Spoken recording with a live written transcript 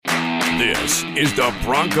This is the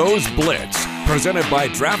Broncos Blitz, presented by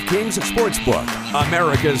DraftKings Sportsbook,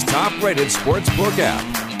 America's top-rated sportsbook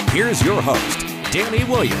app. Here's your host, Danny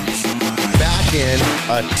Williams. Back in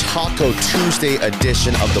a Taco Tuesday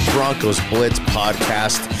edition of the Broncos Blitz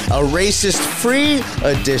podcast, a racist-free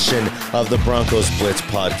edition of the Broncos Blitz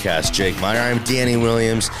podcast. Jake Meyer, I'm Danny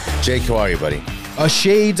Williams. Jake, how are you, buddy? A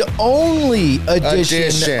Shades-only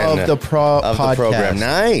edition of the program.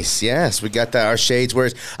 Nice, yes, we got that. Our Shades, where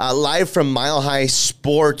live from Mile High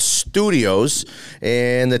Sports Studios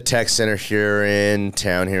in the Tech Center here in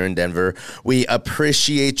town, here in Denver. We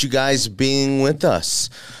appreciate you guys being with us.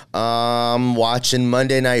 Watching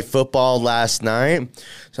Monday Night Football last night,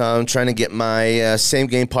 so I'm trying to get my same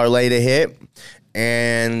game parlay to hit,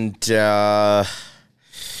 and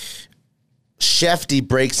Shefty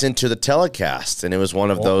breaks into the telecast, and it was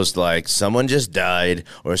one of those like someone just died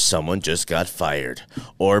or someone just got fired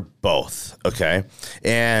or both, okay?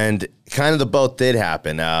 And kind of the both did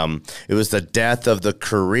happen. It was the death of the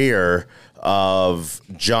career of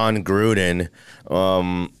John Gruden,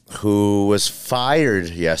 who was fired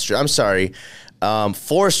yesterday. I'm sorry,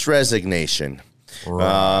 forced resignation.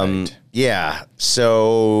 Right. Yeah,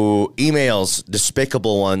 so emails,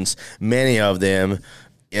 despicable ones, many of them,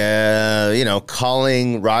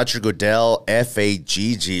 calling Roger Goodell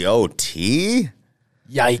F-A-G-G-O-T?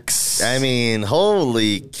 Yikes. I mean,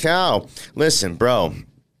 holy cow. Listen, bro.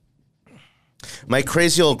 My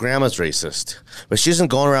crazy old grandma's racist, but she isn't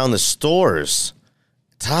going around the stores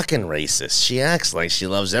talking racist. She acts like she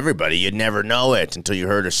loves everybody. You'd never know it until you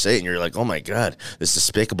heard her say it, and you're like, oh, my God, this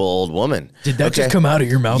despicable old woman. Did that just come out of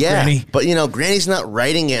your mouth, yeah, Granny? But, Granny's not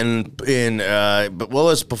writing in but what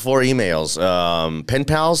was before emails? Pen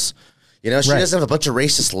pals? She doesn't have a bunch of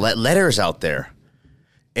racist letters out there.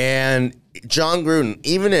 And John Gruden,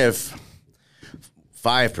 even if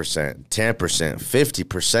 5%, 10%,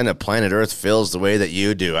 50% of planet Earth feels the way that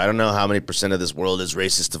you do. I don't know how many percent of this world is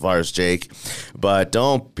racist of ours, Jake, but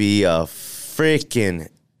don't be a freaking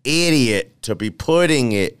idiot to be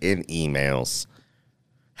putting it in emails.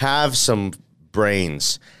 Have some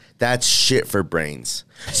brains. That's shit for brains.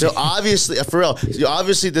 So obviously, for real,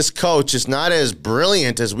 obviously this coach is not as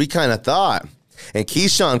brilliant as we kind of thought. And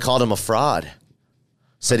Keyshawn called him a fraud.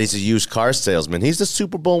 Said he's a used car salesman. He's the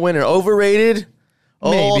Super Bowl winner. Overrated?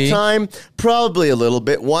 All time, probably a little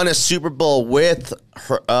bit. Won a Super Bowl with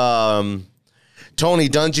Tony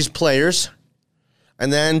Dungy's players,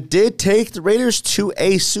 and then did take the Raiders to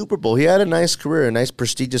a Super Bowl. He had a nice career, a nice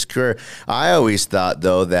prestigious career. I always thought,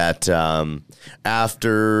 though, that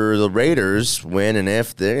after the Raiders win, and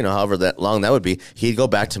if however that long that would be, he'd go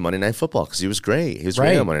back to Monday Night Football because he was great. He was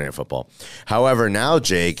great on Monday Night Football. However, now,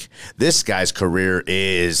 Jake, this guy's career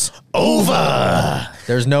is over.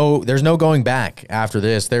 There's no going back after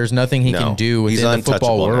this. There's nothing he can do within the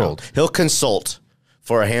football world. Now. He'll consult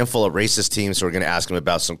for a handful of racist teams who are going to ask him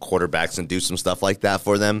about some quarterbacks and do some stuff like that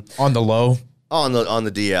for them. On the low? On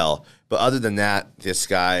the DL. But other than that, this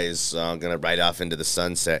guy's going to ride off into the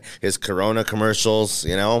sunset. His Corona commercials,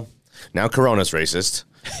 now Corona's racist.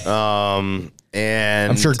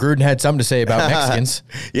 And I'm sure Gruden had something to say about Mexicans.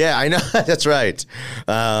 Yeah, I know. That's right.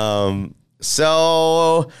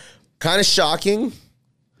 So kind of shocking.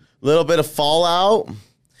 A little bit of fallout.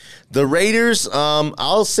 The Raiders,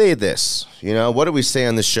 I'll say this. What do we say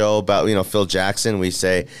on the show about, Phil Jackson? We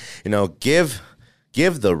say, give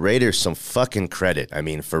the Raiders some fucking credit. I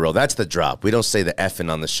mean, for real. That's the drop. We don't say the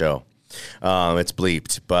effing on the show. It's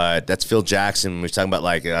bleeped, but that's Phil Jackson. We're talking about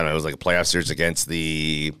it was like a playoff series against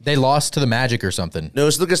the... They lost to the Magic or something. No, it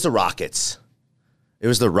was against the Rockets. It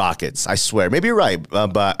was the Rockets, I swear. Maybe you're right,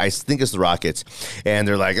 but I think it's the Rockets. And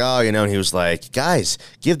they're like, and he was like, guys,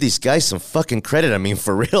 give these guys some fucking credit. I mean,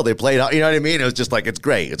 for real, they played, you know what I mean? It was just like, it's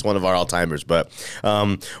great. It's one of our all-timers. But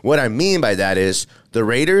what I mean by that is the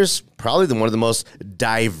Raiders, probably one of the most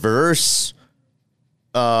diverse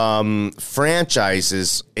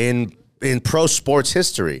franchises in pro sports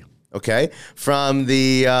history, okay? From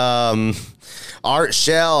the... Art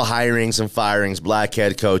Shell hirings and firings, black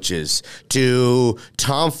head coaches, to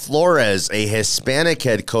Tom Flores, a Hispanic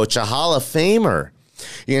head coach, a Hall of Famer,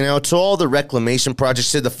 to all the reclamation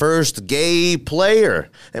projects, to the first gay player,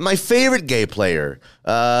 and my favorite gay player,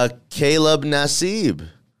 Caleb Nassib.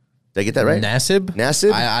 Did I get that right? Nassib?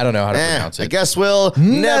 I don't know how to pronounce it. I guess we'll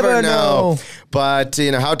never know. But,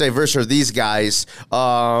 how diverse are these guys?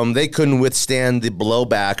 They couldn't withstand the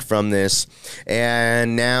blowback from this.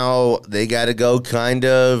 And now they got to go kind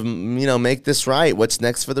of, make this right. What's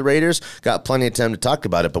next for the Raiders? Got plenty of time to talk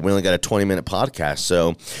about it, but we only got a 20-minute podcast.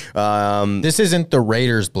 So this isn't the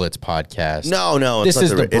Raiders Blitz podcast. No. This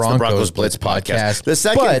is the Broncos Blitz podcast. The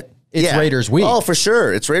second... it's Raiders week. Oh, for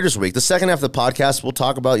sure. It's Raiders week. The second half of the podcast, we'll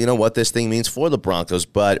talk about, what this thing means for the Broncos.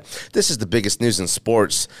 But this is the biggest news in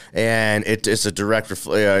sports, and it's a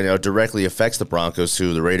directly affects the Broncos,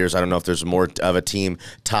 who the Raiders, I don't know if there's more of a team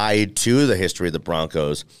tied to the history of the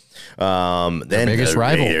Broncos. Then biggest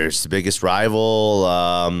rival. Raiders, the biggest rival.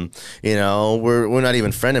 We're not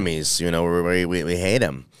even frenemies. We hate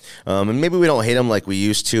them. And maybe we don't hate him like we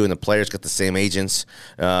used to, and the players got the same agents.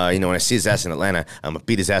 When I see his ass in Atlanta, I'm going to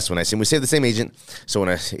beat his ass when I see him. We save the same agent, so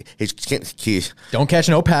when he don't catch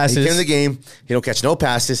no passes. He came to the game. He don't catch no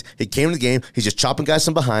passes. He came to the game. He's just chopping guys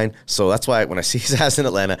from behind. So that's why when I see his ass in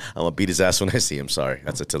Atlanta, I'm going to beat his ass when I see him. Sorry.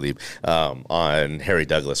 That's a Talib on Harry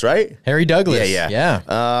Douglas, right? Harry Douglas. Yeah.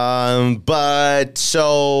 But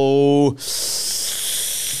so...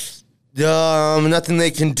 nothing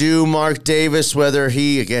they can do. Mark Davis, whether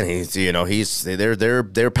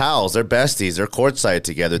they're pals, they're besties, they're courtside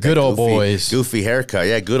together. Good old boys, goofy haircut,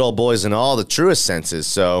 yeah, good old boys in all the truest senses.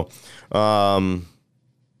 So, I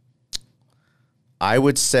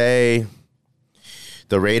would say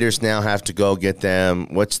the Raiders now have to go get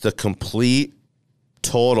them. What's the complete,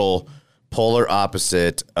 total, polar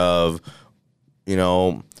opposite of,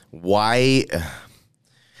 white.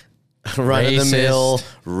 Run-of-the-mill,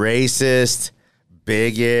 racist,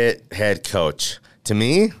 bigot head coach. To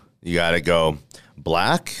me, you got to go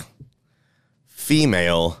black,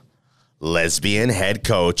 female, lesbian head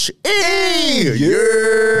coach. Hey,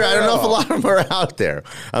 yeah. I don't know if a lot of them are out there.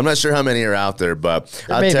 I'm not sure how many are out there, but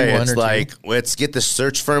I'll tell you, it's like, let's get the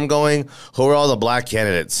search firm going. Who are all the black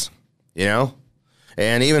candidates? And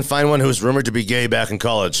even find one who's rumored to be gay back in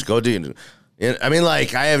college. Go do. I mean, I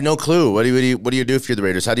have no clue. What do you do if you're the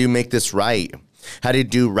Raiders? How do you make this right? How do you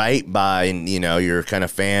do right by, your kind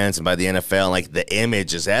of fans and by the NFL? The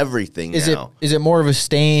image is everything now. Is it more of a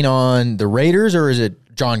stain on the Raiders, or is it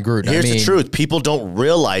John Gruden? Here's the truth. People don't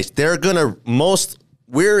realize we're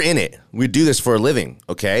in it. We do this for a living,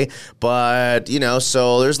 okay? But,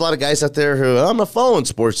 so there's a lot of guys out there who, I'm not following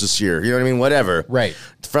sports this year. You know what I mean? Whatever. Right.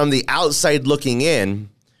 From the outside looking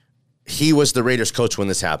in, he was the Raiders coach when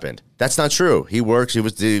this happened. That's not true. He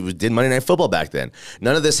did Monday Night Football back then.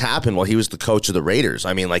 None of this happened while he was the coach of the Raiders.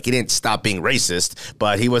 I mean, he didn't stop being racist,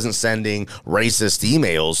 but he wasn't sending racist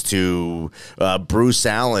emails to Bruce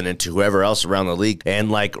Allen and to whoever else around the league.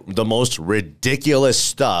 And the most ridiculous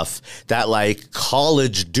stuff that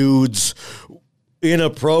college dudes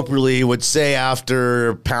inappropriately would say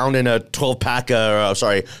after pounding a 12-pack of,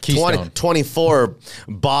 24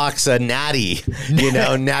 box of Natty,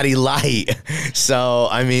 Natty Light. So,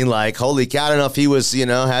 I mean, holy cow, I don't know if he was,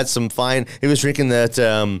 had some fine, he was drinking that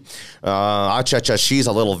she's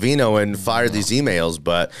a little vino and fired these emails,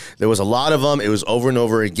 but there was a lot of them. It was over and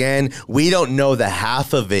over again. We don't know the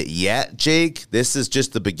half of it yet, Jake. This is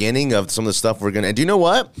just the beginning of some of the stuff we're going to, and do you know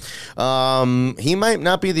what? He might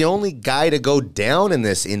not be the only guy to go down in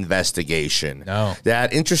this investigation. No.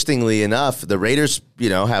 That, interestingly enough, the Raiders, the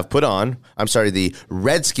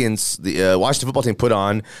Redskins, the Washington football team put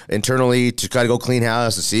on internally to try to go clean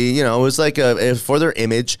house to see, it was for their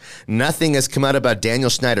image. Nothing has come out about Daniel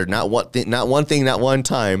Snyder, not one thing, not one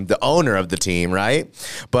time, the owner of the team, right?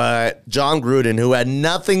 But John Gruden, who had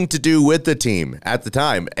nothing to do with the team at the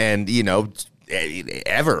time, and,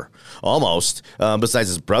 ever, almost, besides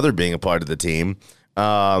his brother being a part of the team,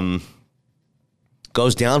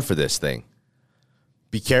 goes down for this thing.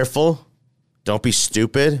 Be careful. Don't be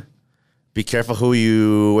stupid. Be careful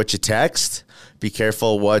what you text. Be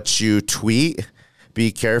careful what you tweet.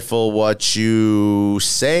 Be careful what you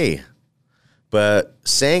say. But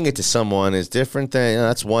saying it to someone is different than,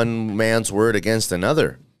 that's one man's word against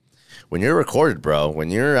another. When you're recorded, bro, when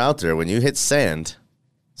you're out there, when you hit send,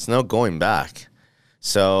 it's no going back.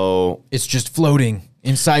 So it's just floating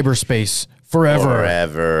in cyberspace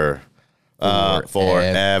forever.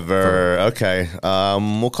 Forever. Okay.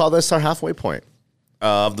 We'll call this our halfway point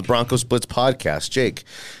of the Broncos Blitz podcast. Jake,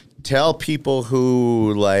 tell people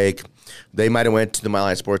who they might have went to the Mile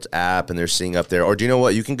High Sports app and they're seeing up there, or do you know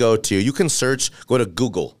what you can go to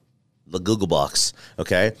Google, the Google box,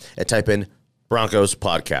 okay, and type in Broncos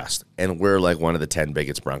podcast, and we're one of the 10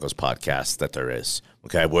 biggest Broncos podcasts that there is.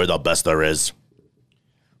 Okay, we're the best there is.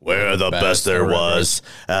 We're the best there was,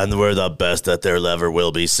 and we're the best that there ever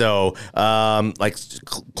will be. So,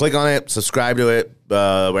 click on it, subscribe to it.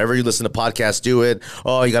 Wherever you listen to podcasts, do it.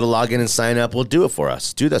 Oh, you got to log in and sign up. Well, do it for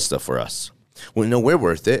us. Do that stuff for us. We know we're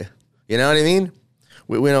worth it. You know what I mean?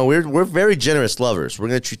 We're very generous lovers. We're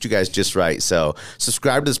going to treat you guys just right. So,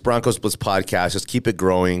 subscribe to this Broncos Blitz podcast. Just keep it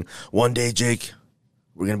growing. One day, Jake,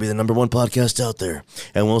 We're going to be the number one podcast out there.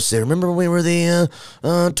 And we'll say, remember when we were the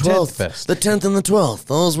 12th? The 10th and the 12th.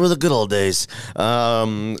 Those were the good old days.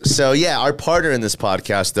 So, yeah, our partner in this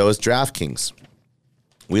podcast, though, is DraftKings.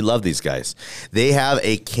 We love these guys. They have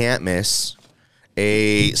a can't miss,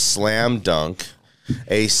 a slam dunk,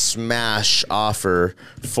 a smash offer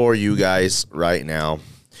for you guys right now.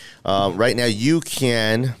 Right now, you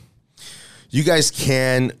guys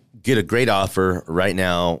can get a great offer right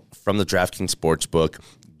now from the DraftKings Sportsbook.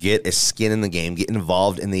 Get a skin in the game. Get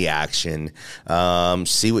involved in the action.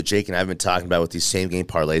 See what Jake and I have been talking about with these same game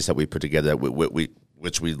parlays that we put together,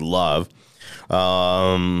 which we love.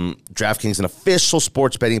 DraftKings, an official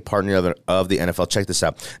sports betting partner of the NFL. Check this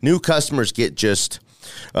out. New customers get just,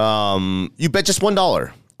 you bet just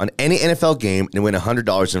 $1 on any NFL game and win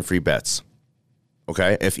 $100 in free bets.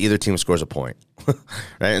 Okay, if either team scores a point, right?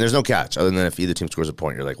 And there's no catch other than if either team scores a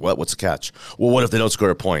point. You're like, what? What's the catch? Well, what if they don't score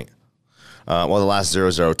a point? The last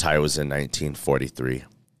 0-0 tie was in 1943,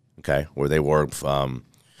 okay, where they wore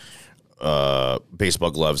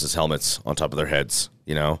baseball gloves as helmets on top of their heads,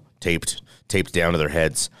 taped down to their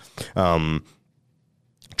heads.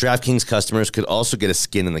 DraftKings customers could also get a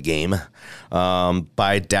skin in the game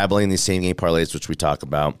by dabbling in these same game parlays, which we talk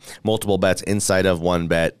about. Multiple bets inside of one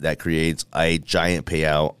bet that creates a giant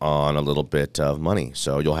payout on a little bit of money.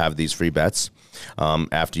 So you'll have these free bets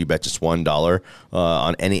after you bet just $1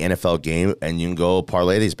 on any NFL game, and you can go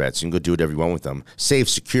parlay these bets. You can go do whatever you want with them. Safe,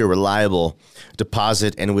 secure, reliable.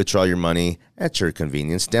 Deposit and withdraw your money at your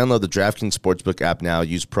convenience. Download the DraftKings Sportsbook app now.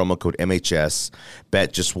 Use promo code MHS.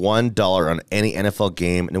 Bet just $1 on any NFL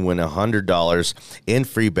game and win $100 in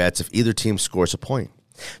free bets if either team scores a point.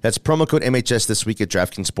 That's promo code MHS this week at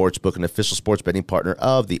DraftKings Sportsbook, an official sports betting partner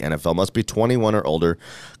of the NFL. Must be 21 or older.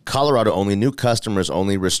 Colorado only. New customers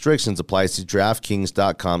only. Restrictions apply. See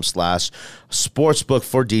DraftKings.com/sportsbook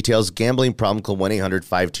for details. Gambling problem, call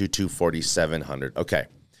 1-800-522-4700. Okay.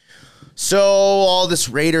 So all this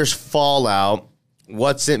Raiders fallout,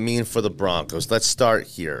 what's it mean for the Broncos? Let's start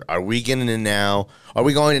here. Are we going to now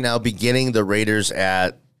beginning the Raiders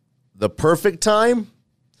at the perfect time?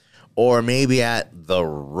 Or maybe at the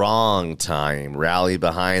wrong time. Rally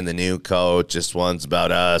behind the new coach. This one's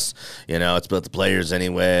about us. It's about the players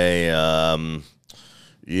anyway. I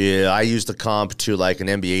use the comp to like an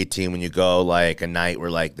NBA team when you go like a night where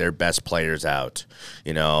like their best player's out.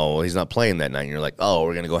 He's not playing that night. And you're like, oh,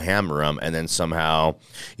 we're going to go hammer him. And then somehow,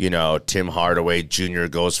 Tim Hardaway Jr.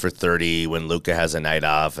 goes for 30 when Luka has a night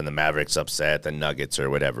off and the Mavericks upset the Nuggets or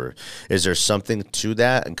whatever. Is there something to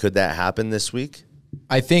that? And could that happen this week?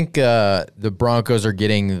 I think the Broncos are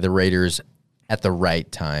getting the Raiders at the right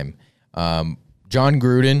time. John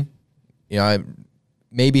Gruden,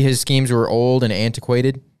 maybe his schemes were old and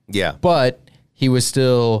antiquated. Yeah, but he was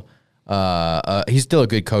still he's still a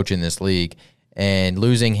good coach in this league. And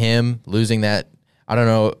losing that, I don't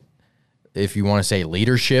know if you want to say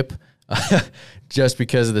leadership, just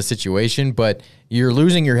because of the situation, but you're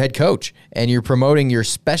losing your head coach and you're promoting your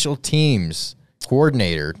special teams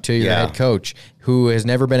coordinator to your head coach, who has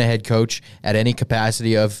never been a head coach at any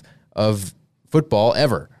capacity of football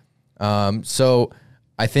ever. So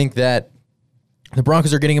I think that the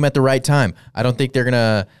Broncos are getting him at the right time. I don't think they're going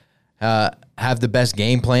to have the best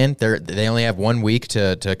game plan. They only have 1 week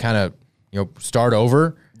to kind of start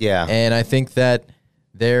over. Yeah, and I think that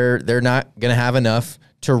they're not going to have enough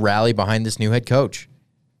to rally behind this new head coach.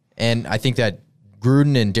 And I think that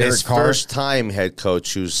Gruden and Derek Carr, first time head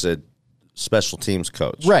coach who's a special teams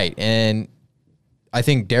coach. Right. And I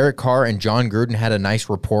think Derek Carr and John Gruden had a nice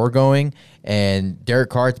rapport going, and Derek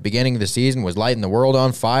Carr at the beginning of the season was lighting the world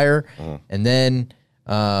on fire. And then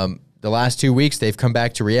the last 2 weeks, they've come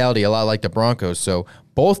back to reality, a lot like the Broncos. So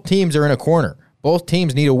both teams are in a corner. Both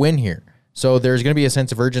teams need a win here. So there's going to be a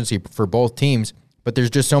sense of urgency for both teams, but there's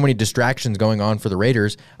just so many distractions going on for the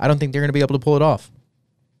Raiders. I don't think they're going to be able to pull it off.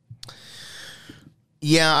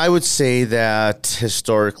 Yeah, I would say that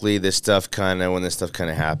historically, when this stuff kind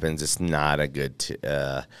of happens, it's not a good,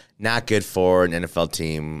 not good for an NFL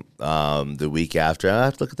team. The week after, I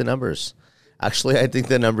have to look at the numbers. Actually, I think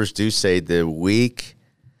the numbers do say the week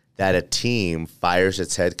that a team fires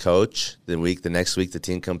its head coach, the next week the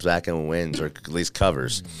team comes back and wins or at least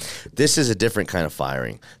covers. This is a different kind of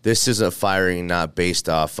firing. This is a firing not based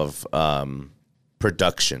off of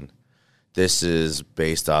production. This is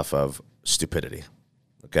based off of stupidity.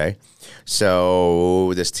 Okay,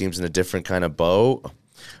 so this team's in a different kind of boat.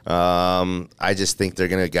 I just think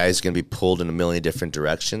guys going to be pulled in a million different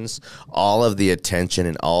directions. All of the attention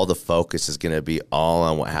and all the focus is going to be all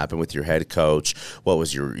on what happened with your head coach. What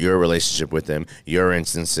was your relationship with him? Your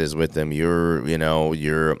instances with him? Did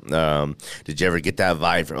you ever get that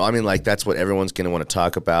vibe from? I mean, like that's what everyone's going to want to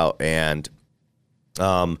talk about. And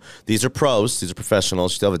these are pros, these are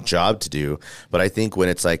professionals. You still have a job to do. But I think when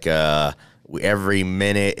it's like every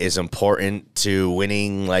minute is important to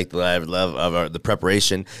winning, like the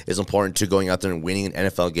preparation is important to going out there and winning an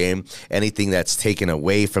NFL game. Anything that's taken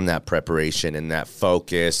away from that preparation and that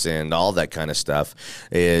focus and all that kind of stuff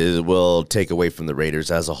will take away from the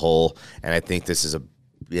Raiders as a whole. And I think this is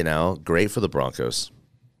great for the Broncos.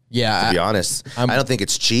 Yeah, to be honest, I don't think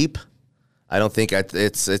it's cheap. I don't think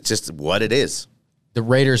it's just what it is. The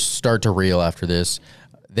Raiders start to reel after this.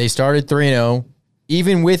 They started 3-0.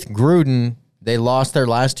 Even with Gruden, they lost their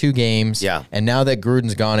last 2 games. Yeah. And now that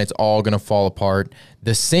Gruden's gone, it's all going to fall apart.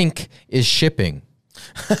 The sink is shipping.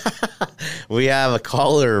 We have a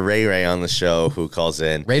caller, Ray, on the show who calls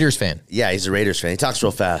in. Raiders fan. Yeah, he's a Raiders fan. He talks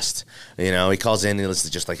real fast. He calls in and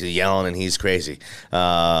listens just like yelling, and he's crazy.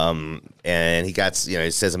 And he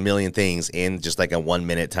he says a million things in just like a 1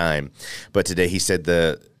 minute time. But today he said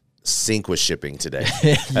the sink was shipping today.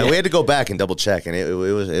 And we had to go back and double check, and it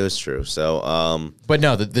was true. So, but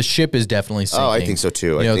no, the ship is definitely sinking. Oh, I think so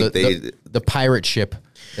too. I think the pirate ship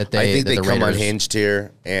that they. I think they come Raiders, unhinged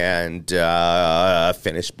here and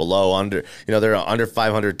finish below under. They're an under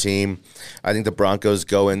 500 team. I think the Broncos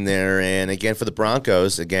go in there, and again for the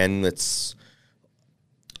Broncos, it's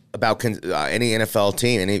about any NFL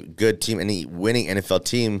team, any good team, any winning NFL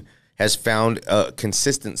team has found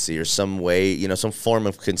consistency or some way, some form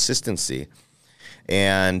of consistency.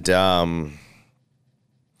 And the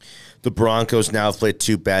Broncos now have played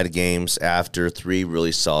 2 bad games after 3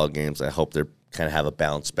 really solid games. I hope they're kind of have a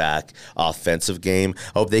bounce back offensive game.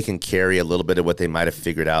 I hope they can carry a little bit of what they might have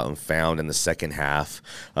figured out and found in the second half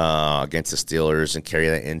against the Steelers and carry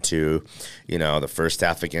that into, the first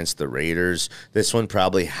half against the Raiders. This one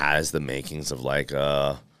probably has the makings of like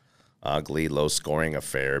ugly, low-scoring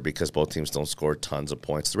affair because both teams don't score tons of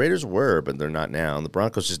points. The Raiders were, but they're not now, and the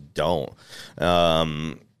Broncos just don't.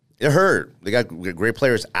 It hurt. They got great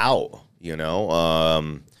players out,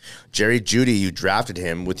 Jerry Jeudy, you drafted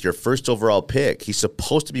him with your first overall pick. He's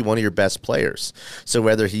supposed to be one of your best players. So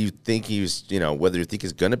whether you think he's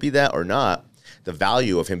going to be that or not, the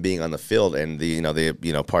value of him being on the field and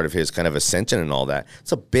the part of his kind of ascension and all that,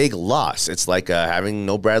 it's a big loss. It's like having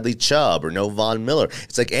no Bradley Chubb or no Von Miller.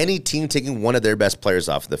 It's like any team taking one of their best players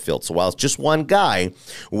off the field. So while it's just one guy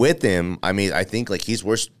with him, I mean, I think like he's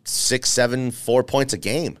worth 6, 7, 4 points a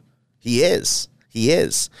game. He is.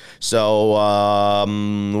 So,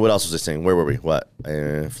 what else was I saying? Where were we? What?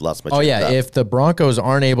 Lost my train of thought. If the Broncos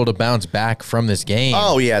aren't able to bounce back from this game.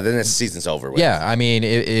 Oh, yeah, then the season's over with. Yeah, I mean,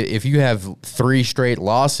 if you have 3 straight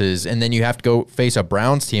losses and then you have to go face a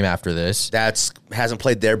Browns team after this. Hasn't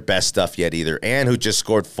played their best stuff yet either, and who just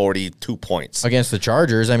scored 42 points. Against the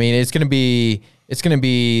Chargers. I mean, it's going to be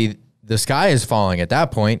the sky is falling at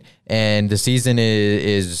that point, and the season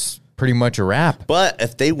is pretty much a wrap. But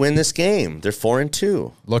if they win this game, they're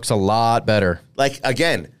 4-2. Looks a lot better. Like,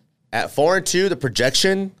 again, at 4-2, the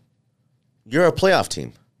projection, you're a playoff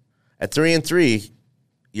team. At 3-3,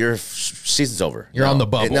 your season's over. You're on the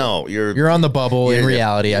bubble. No, you're on the bubble in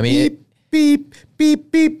reality. I mean, beep,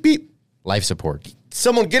 beep, beep, beep. Life support.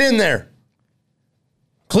 Someone get in there.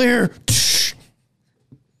 Clear.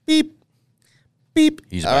 Beep, beep.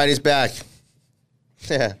 All right, he's back.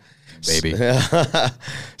 Yeah. Baby.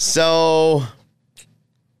 So,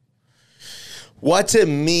 what's it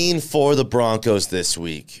mean for the Broncos this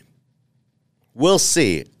week? We'll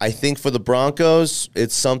see. I think for the Broncos,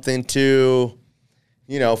 it's something to,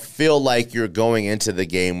 feel like you're going into the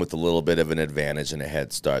game with a little bit of an advantage and a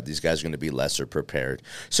head start. These guys are going to be lesser prepared.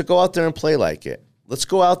 So go out there and play like it. Let's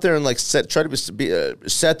go out there and set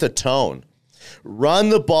the tone. Run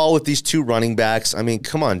the ball with these 2 running backs. I mean,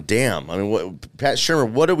 come on, damn. I mean, Pat Shermer,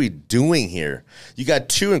 what are we doing here? You got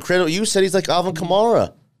 2 incredible. You said he's like Alvin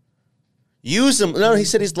Kamara. Use him. No, he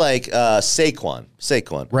said he's like Saquon.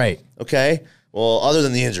 Right. Okay. Well, other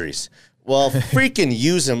than the injuries. Well, freaking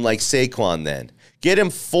use him like Saquon then. Get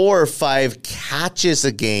him 4 or 5 catches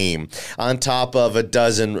a game on top of a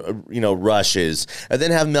dozen, rushes, and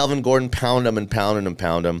then have Melvin Gordon pound him and pound him and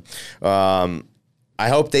pound him. I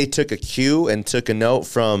hope they took a cue and took a note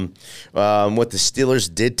from what the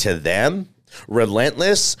Steelers did to them.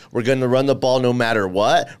 Relentless. We're going to run the ball no matter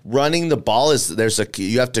what. Running the ball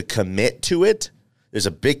you have to commit to it. There's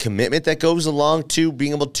a big commitment that goes along to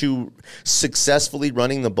being able to successfully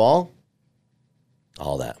running the ball.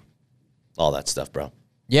 All that stuff, bro.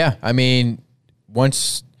 Yeah, I mean,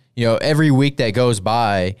 once, every week that goes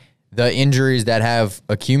by, the injuries that have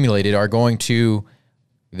accumulated are they're going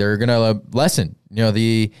to lessen.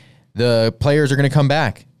 The players are going to come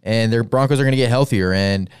back, and their Broncos are going to get healthier,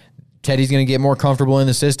 and Teddy's going to get more comfortable in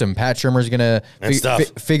the system. Pat Shurmur's going to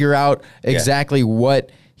figure out exactly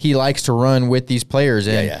what he likes to run with these players.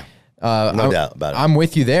 And no doubt about it. I'm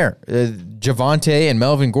with you there. Javonte and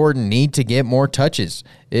Melvin Gordon need to get more touches.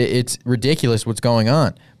 It's ridiculous what's going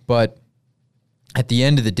on. But at the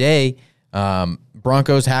end of the day,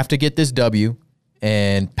 Broncos have to get this W,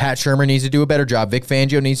 and Pat Shurmur needs to do a better job. Vic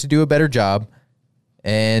Fangio needs to do a better job,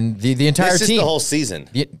 and the entire team. This is the whole season.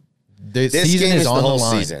 This season is on the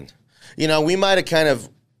line. Season. We might have kind of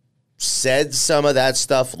said some of that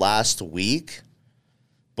stuff last week,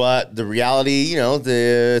 but the reality,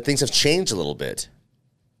 the things have changed a little bit.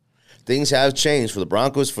 Things have changed for the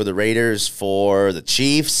Broncos, for the Raiders, for the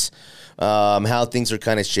Chiefs, how things are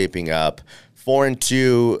kind of shaping up.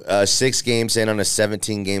 4-2, 6 games in on a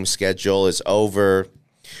 17-game schedule is over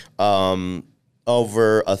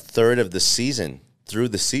a third of the season, through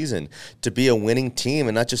the season. To be a winning team,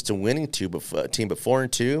 and not just a winning team, but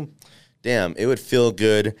 4-2, damn, it would feel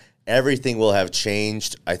good. Everything will have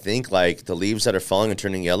changed. I think like the leaves that are falling and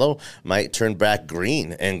turning yellow might turn back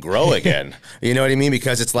green and grow again. You know what I mean?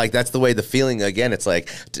 Because it's like that's the way the feeling again. It's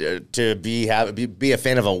like to be a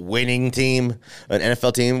fan of a winning team, an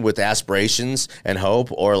NFL team with aspirations and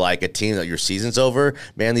hope, or like a team that your season's over.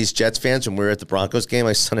 Man, these Jets fans when we were at the Broncos game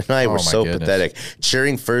like Sunday night were so pathetic,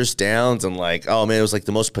 cheering first downs and like, oh man, it was like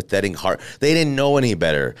the most pathetic heart. They didn't know any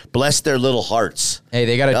better. Bless their little hearts. Hey,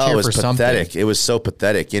 they got to cheer for something. It was so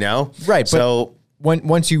pathetic, Right, so but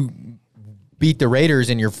once you beat the Raiders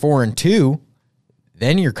and you're 4-2,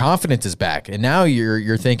 then your confidence is back, and now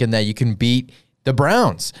you're thinking that you can beat the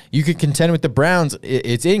Browns. You could contend with the Browns.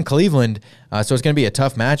 It's in Cleveland, so it's going to be a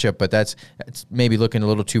tough matchup. But that's maybe looking a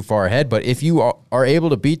little too far ahead. But if you are able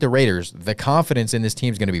to beat the Raiders, the confidence in this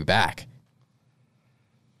team is going to be back.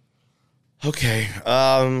 Okay,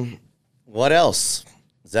 what else?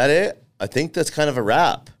 Is that it? I think that's kind of a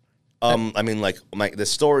wrap. I mean, like the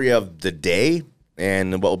story of the day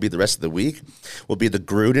and what will be the rest of the week will be the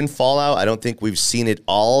Gruden fallout. I don't think we've seen it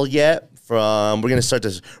all yet. We're going to start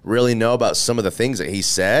to really know about some of the things that he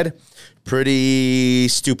said. Pretty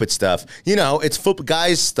stupid stuff. It's football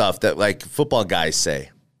guys stuff that like football guys say.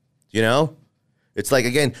 It's like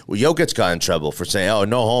again, Jokic got in trouble for saying, "Oh,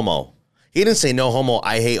 no homo." He didn't say no homo.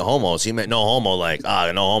 I hate homos. He meant no homo. Like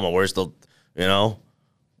no homo. Where's the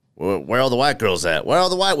Where are all the white girls at? Where are all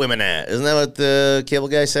the white women at? Isn't that what the cable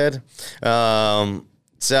guy said?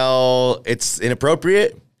 So it's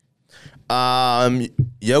inappropriate.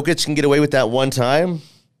 Jokic can get away with that one time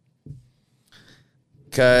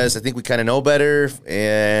because I think we kind of know better,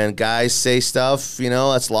 and guys say stuff,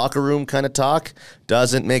 that's locker room kind of talk.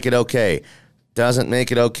 Doesn't make it okay.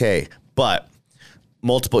 But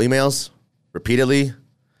multiple emails, repeatedly,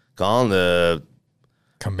 calling the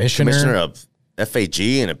commissioner of FAG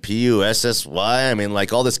and a PUSSY. I mean,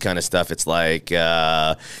 like all this kind of stuff. It's like, he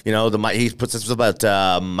puts this about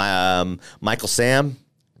Michael Sam.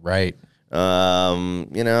 Right. It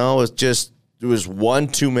was one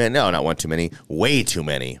too many. No, not one too many. Way too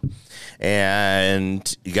many.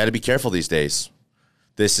 And you got to be careful these days.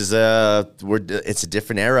 This is it's a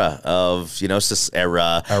different era of,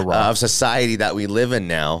 of society that we live in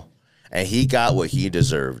now. And he got what he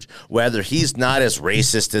deserved. Whether he's not as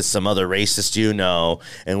racist as some other racist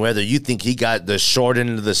and whether you think he got the short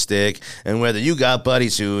end of the stick, and whether you got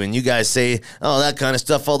buddies and you guys say, oh, that kind of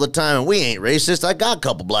stuff all the time, and we ain't racist. I got a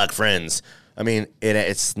couple black friends. I mean,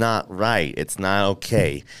 it's not right. It's not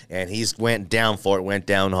okay. And he's went down for it, went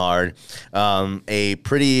down hard. A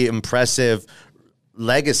pretty impressive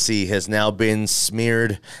legacy has now been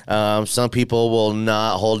smeared. Some people will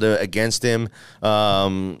not hold it against him.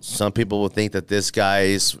 Some people will think that this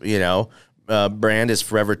guy's, brand is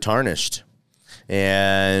forever tarnished.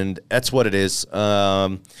 And that's what it is.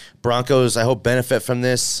 Broncos, I hope, benefit from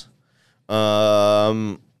this.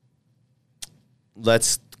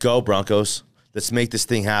 Let's go, Broncos. Let's make this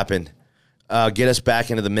thing happen. Get us back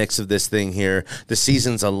into the mix of this thing here. The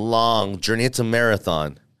season's a long journey. It's a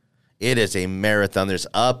marathon. It is a marathon. There's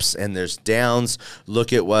ups and there's downs.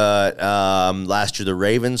 Look at what last year the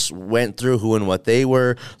Ravens went through, who and what they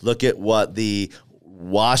were. Look at what the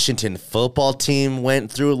Washington football team went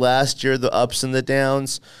through last year, the ups and the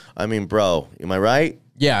downs. I mean, bro, am I right?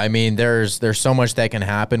 Yeah, I mean, there's so much that can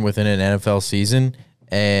happen within an NFL season.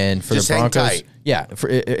 And for just the Broncos,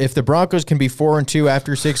 if the Broncos can be 4-2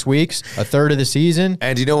 after 6 weeks, a third of the season.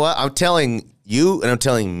 And you know what? I'm telling and I'm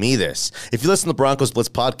telling me this. If you listen to the Broncos Blitz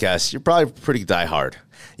podcast, you're probably pretty diehard.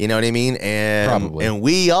 You know what I mean? And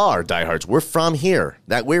we are diehards. We're from here.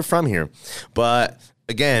 We're from here. But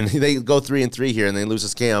again, they go 3-3 here and they lose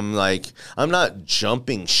this game. I'm like, I'm not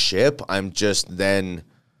jumping ship. I'm just then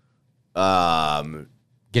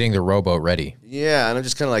getting the rowboat ready. Yeah, and I'm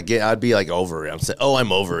just kind of like, I'd be like over it. I'm saying,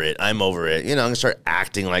 I'm over it. I'm over it. You know, I'm going to start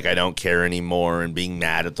acting like I don't care anymore and being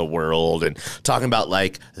mad at the world and talking about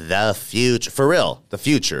like the future. For real, the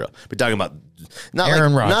future. We're talking about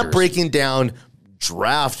not breaking down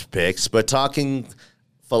draft picks, but talking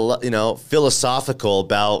philosophical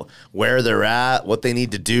about where they're at, what they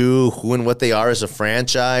need to do, who and what they are as a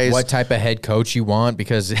franchise. What type of head coach you want,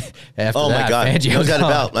 because after my God, Fangio's no doubt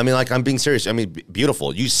about. I mean, like, I'm being serious. I mean,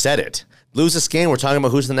 beautiful. You said it. Lose this game, we're talking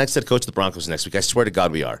about who's the next head coach of the Broncos next week. I swear to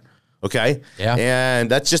God we are. Okay? Yeah. And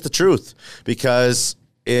that's just the truth, because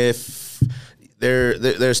if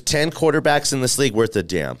there's 10 quarterbacks in this league worth a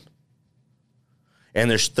damn, and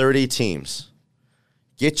there's 30 teams,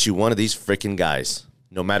 get you one of these freaking guys.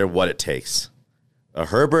 No matter what it takes. A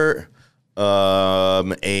Herbert,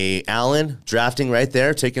 a Allen drafting right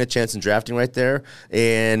there, taking a chance and drafting right there,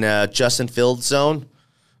 in Justin Fields zone,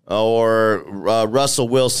 or Russell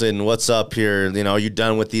Wilson, what's up here? You know, are you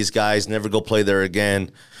done with these guys? Never go play there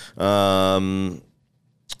again. Aaron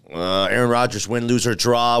Rodgers, win, lose, or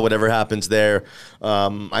draw, whatever happens there.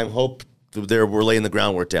 I hope we're laying the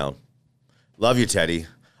groundwork down. Love you, Teddy.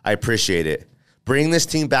 I appreciate it. Bring this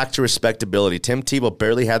team back to respectability. Tim Tebow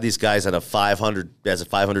barely had these guys at a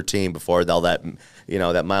 500 team before all that,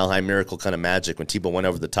 that Mile High Miracle kind of magic when Tebow went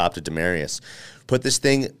over the top to Demaryius. Put this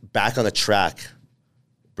thing back on the track,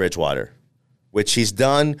 Bridgewater, which he's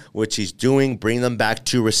done, which he's doing. Bring them back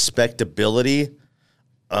to respectability.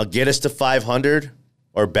 Get us to 500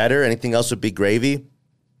 or better. Anything else would be gravy.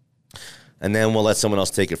 And then we'll let someone else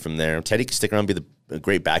take it from there. Teddy can stick around and be the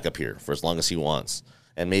great backup here for as long as he wants.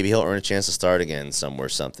 And maybe he'll earn a chance to start again somewhere,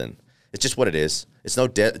 something. It's just what it is. It's no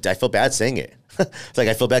I feel bad saying it. It's like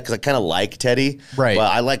I feel bad because I kind of like Teddy. Right.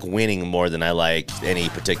 But I like winning more than I like any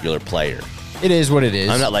particular player. It is what it is.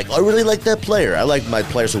 I'm not like, I really like that player. I like my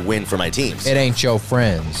players who win for my teams. It ain't show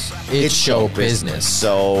friends. It's show business.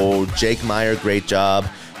 So, Jake Meyer, great job.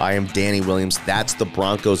 I am Danny Williams. That's the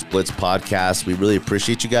Broncos Blitz podcast. We really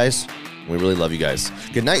appreciate you guys. We really love you guys.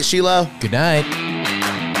 Good night, Sheila. Good night.